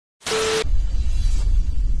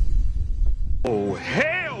Oh,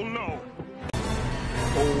 hell no!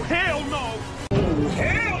 Oh, hell no! Oh,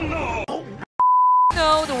 hell no!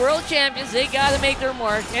 No, the world champions, they gotta make their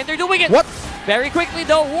mark, and they're doing it. What? Very quickly,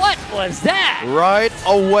 though. What was that? Right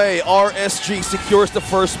away, RSG secures the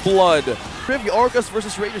first blood. Trivia, Orcas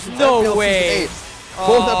versus Rangers in No way.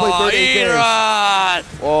 Both have played 38 games. Irad!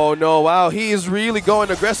 Oh no, wow, he is really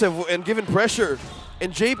going aggressive and giving pressure.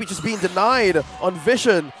 And JP just being denied on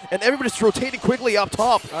vision, and everybody's rotating quickly up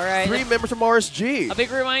top. All right. 3 members from RSG. A big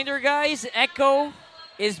reminder, guys, Echo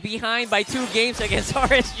is behind by 2 games against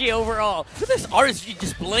RSG overall. Look at this RSG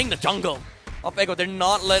just playing the jungle of Echo. They're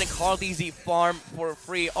not letting KarlTzy farm for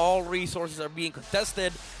free. All resources are being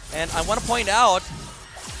contested. And I want to point out,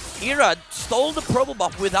 Irad stole the purple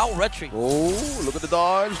buff without retreat. Oh, look at the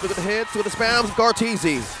dodge, look at the hits, look at the spams of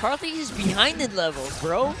KarlTzy. KarlTzy is behind in levels,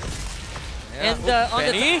 bro. Yeah. And on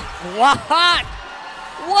Benny?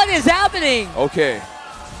 What is happening? Okay.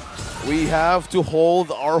 We have to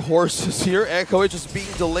hold our horses here. Echo is just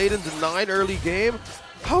being delayed and denied early game.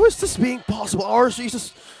 How is this being possible? RSG is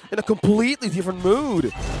just in a completely different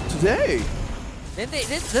mood today.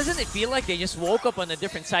 Doesn't it feel like they just woke up on a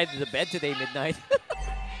different side of the bed today, Midnight?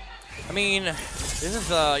 I mean, this is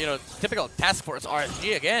typical task force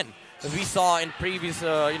RSG again, as we saw in previous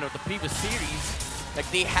the previous series. Like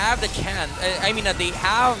they have the chance. They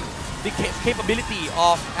have the capability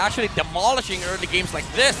of actually demolishing early games like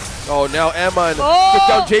this. Oh, now Eman took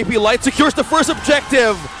down JP Light, secures the first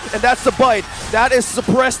objective, and that's the bite. That is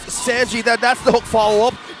suppressed Sanji. That's the hook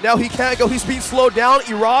follow-up. Now he can't go. He's being slowed down.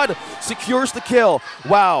 Irad secures the kill.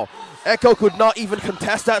 Wow. Echo could not even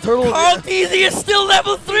contest that turtle. KarlTzy is still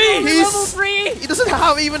level 3! He's level 3! He doesn't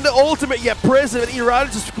have even the ultimate yet. Prison, and Irad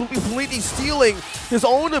is just completely stealing his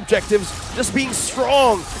own objectives, just being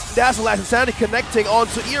strong. That's the last insanity connecting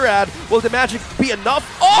onto Irad. Will the magic be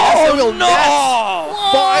enough? Oh, yes, no!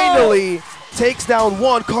 Finally takes down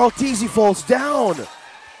one. KarlTzy falls down.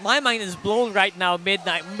 My mind is blown right now,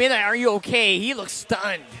 Midnight. Midnight, are you okay? He looks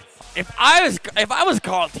stunned. If I was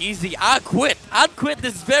KarlTzy, I'd quit. I'd quit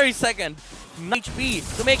this very second.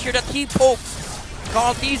 HP to make sure that he pokes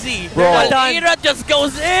KarlTzy. Bro. Irad just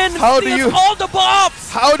goes in. How do you all the buffs?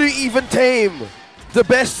 How do you even tame the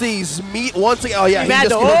besties meet once again? Oh yeah, he Mad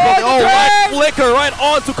just right flicker right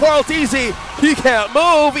onto KarlTzy. He can't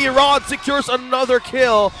move. Irad secures another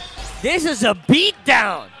kill. This is a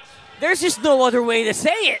beatdown. There's just no other way to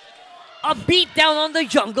say it. A beatdown on the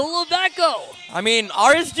jungle of Echo. I mean,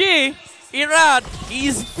 RSG, Irad,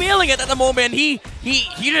 he's feeling it at the moment. He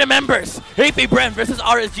remembers. AP Bren versus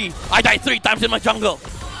RSG. I died 3 times in my jungle.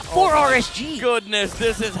 For RSG. Goodness,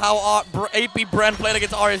 this is how AP Bren played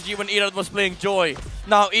against RSG when Irad was playing Joy.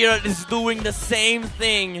 Now Irad is doing the same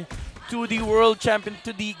thing to the world champion,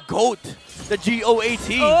 to the GOAT, the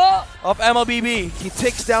GOAT of mlbb. He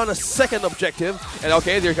takes down a second objective. And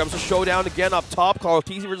okay, there comes a showdown again up top.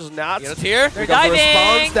 KarlTzy versus Nats. It's here. They're The response,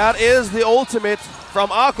 diving. that is the ultimate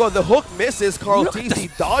from Aqua. The hook misses.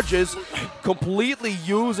 KarlTzy dodges, completely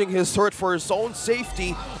using his turret for his own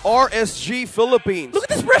safety. RSG Philippines. Look at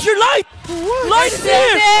this pressure light! Light is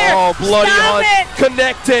there. there! Oh, bloody Stop hunt. it.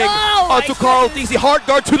 Connecting Oh, onto KarlTzy. Hard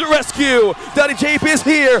guard to the rescue. Daddy JP is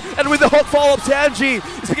here. And with the hook follow-up, Sanji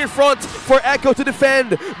is picking front for Echo to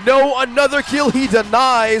defend. No, another kill he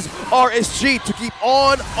denies. RSG to keep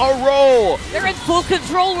on a roll. They're in full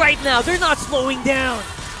control right now. They're not slowing down.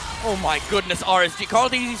 Oh my goodness, RSG.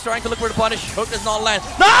 KarlTzy is trying to look for the punish. Hook does not land.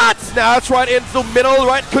 Nuts! Nats right into the middle,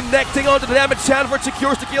 right connecting onto the damage. Sanford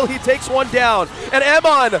secures the kill. He takes one down. And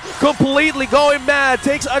Eman completely going mad.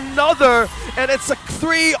 Takes another. And it's a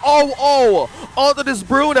 3-0-0 onto this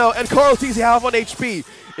Bruno. And KarlTzy half on HP.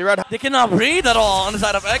 They cannot breathe at all on the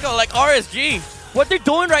side of Echo, like RSG. What they're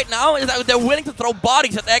doing right now is that they're willing to throw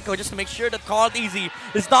bodies at Echo just to make sure that KarlTzy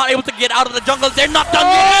is not able to get out of the jungle. They're not done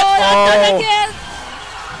yet! Not done again.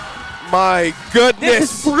 My goodness.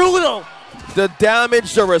 This is brutal. The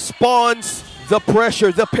damage, the response, the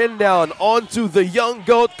pressure, the pin down onto the young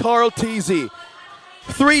GOAT KarlTzy.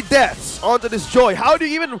 3 deaths onto this Joy. How do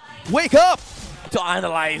you even wake up? To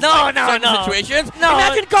analyze No. situations. No.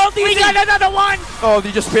 Imagine KarlTzy. We got another one. Oh,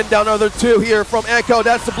 they just pinned down another 2 here from Echo.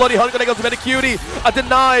 That's the bloody hunt. Gonna go to Bennyqt. A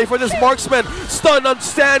deny for this marksman. Stun on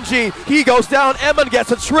Sanji. He goes down. Eman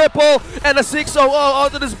gets a triple and a 6-0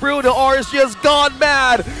 onto this Bruno. RSG has gone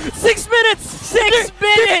mad. 6 minutes! 6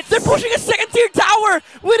 minutes! They're pushing a 2nd tier tower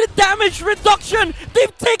with a damage reduction.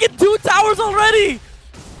 They've taken 2 towers already.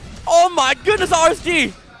 Oh my goodness,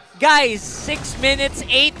 RSG. Guys, 6 minutes,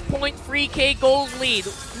 8.3k gold lead.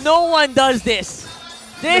 No one does this.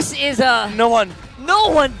 This is a... No one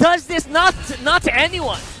does this, not to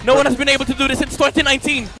anyone. No one has been able to do this since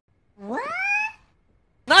 2019.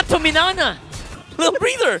 Not to Minana. little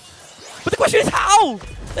breather. But the question is how?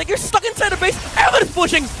 Like, you're stuck inside the base. Everyone's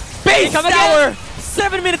pushing. Base tower.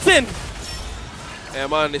 7 minutes in.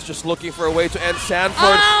 Eman is just looking for a way to end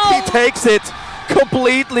Sanford. He takes it.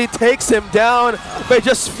 Completely takes him down by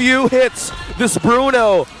just few hits. This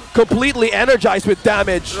Bruno completely energized with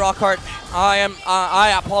damage. Rockhart,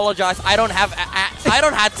 I apologize. I don't have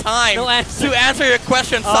time to answer your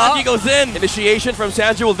question. Sanji goes in. Initiation from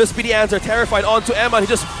Sanji. Will this be the answer? Terrified onto Eman. He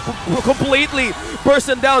just completely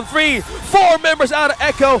bursting down 4 members out of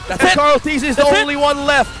Echo. And KarlTzy is the only one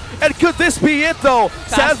left. And could this be it though?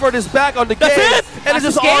 Sanford is back on the game. And it's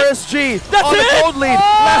just RSG on the gold lead.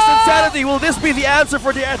 Last Insanity. Will this be the answer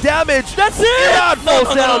for the damage? That's it! Irad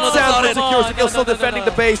falls down. Sanford secures the kill, still defending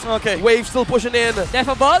the base. Okay. Wave still pushing in.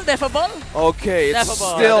 Defable. Okay, it's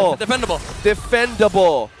Defable. still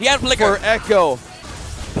defendable. He had flicker. for Echo.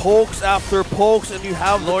 Pokes after pokes, and you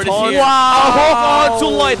have Lord the is taunt. here. A hook on to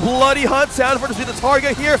Light. Bloody Hunt. Sanford is the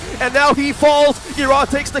target here, and now he falls. Irad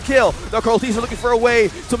takes the kill. Now KarlTzy is looking for a way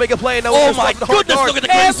to make a play. Now Oh my goodness, look at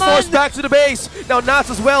the He's Eman. forced back to the base. Now Nats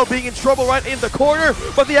as well being in trouble right in the corner,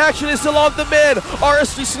 but the action is still on the mid.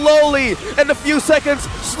 RSG slowly, in a few seconds,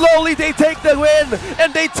 slowly they take the win,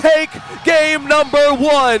 and they take game number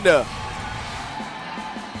 1.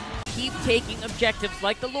 Keep taking objectives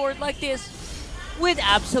like the Lord like this with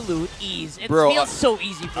absolute ease. It Bro, feels so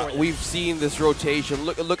easy for them. We've seen this rotation.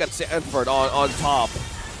 Look at Sanford on top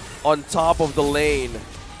of the lane.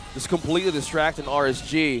 Just completely distracting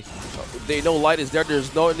RSG. They know Light is there.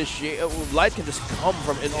 There's no initiate. Light can just come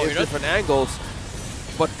from in different angles.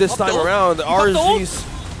 But this time around,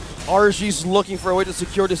 RSG's looking for a way to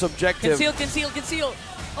secure this objective. Conceal.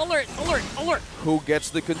 Alert. Who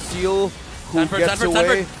gets the conceal? Who Sanford, gets Sanford,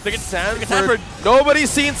 away? Sanford. Sanford. Nobody's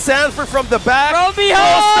seen Sanford from the back. From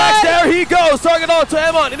behind! There he goes. Target onto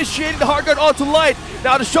Eman. Initiating the hard guard onto Light.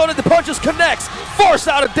 Now to show that the punches connects. Forced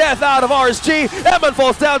out of death out of RSG. Eman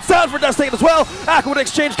falls down. Sanford does take it as well. Aqua would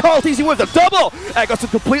exchange. KarlTzy with the double. Echo's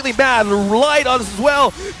completely mad. Light on this as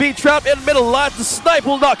well. Being trapped in the middle. Light. The snipe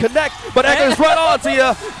will not connect. But Echo is right on to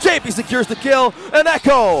you. JP secures the kill. And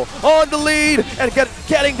Echo on the lead. And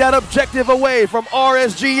getting that objective away from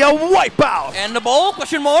RSG. A wipeout. And the ball?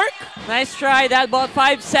 Question mark? Nice try. That bought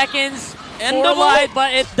 5 seconds And for the Light,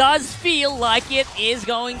 but it does feel like it is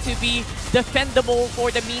going to be defendable for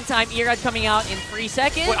the meantime. Irad coming out in 3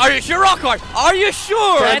 seconds. Wait, are you sure, Rockhart? Are you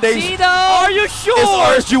sure? Let's see though. Are you sure? Is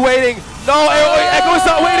RSG waiting? No, Echo is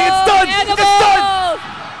not waiting. It's done. And the It's done. ball!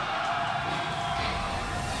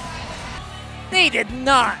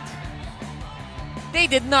 They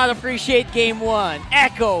did not appreciate game 1.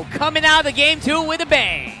 Echo coming out of game 2 with a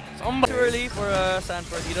bang. Too early for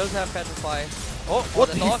Sanford. He does have Petrify. Oh, what?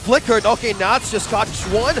 He flickered. Okay, Nats just got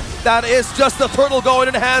one. That is just the turtle going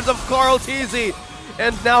in the hands of KarlTzy.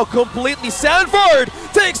 And now completely Sanford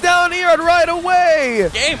takes down Irad right away.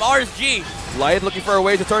 Game RSG. Light looking for a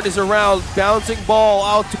way to turn this around. Bouncing ball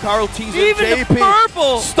out to KarlTzy. Even JP. the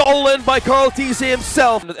purple. Stolen by KarlTzy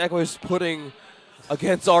himself. The Echo is putting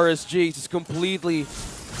against RSG. Just completely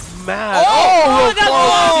mad.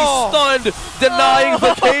 KarlTzy stunned, denying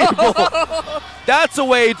the cable. That's a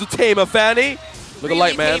way to tame a Fanny. Look at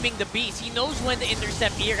Light, man. Taming the beast. He knows when to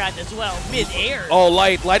intercept Irad as well, mid-air. Oh,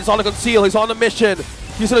 Light is on the conceal. He's on the mission.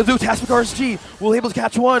 He's going to do task with RSG. Will he able to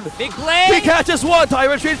catch one? Big play. He catches one.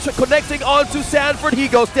 Tyrant connecting onto Sanford. He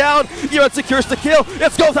goes down. Irad secures the kill.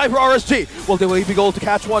 It's go time for RSG. Well, they will be able to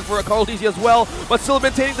catch one for KarlTzy as well, but still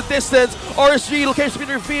maintaining the distance. RSG location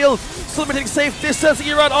being revealed. Still maintaining safe distance.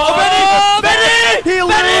 Irad. Benny! He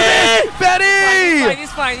loses. Benny!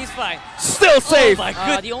 He's fine. Still safe. Oh my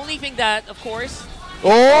god. The only thing that, of course...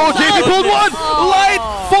 Oh, JP pulled one! Light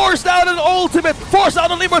forced out an ultimate, forced out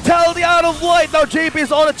an immortality out of Light. Now JP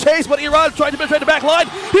is on a chase, but Irad trying to penetrate the back line.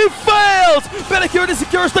 He fails! Bennyqt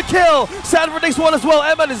secures the kill. Sanford takes one as well.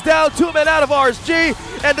 Eman is down, 2 men out of RSG.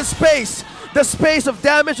 And the space of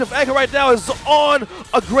damage of Echo right now is on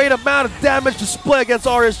a great amount of damage display against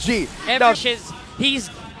RSG.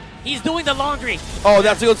 He's doing the laundry. Oh,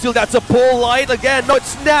 that's a good steal. That's a pull. Light again. No,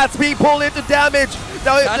 it's Nats being pulled into damage.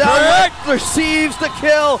 Now Light receives the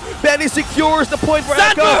kill. Benny secures the point for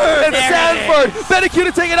Echo. And Sanford.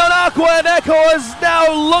 Bennyqt taking out Aqua, and Echo is now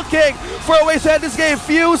looking for a way to end this game.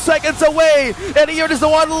 Few seconds away, and Irad is the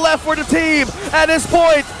one left for the team. At this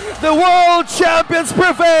point, the world champions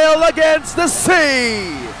prevail against the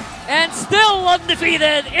sea. And still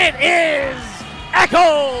undefeated, it is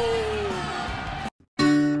Echo.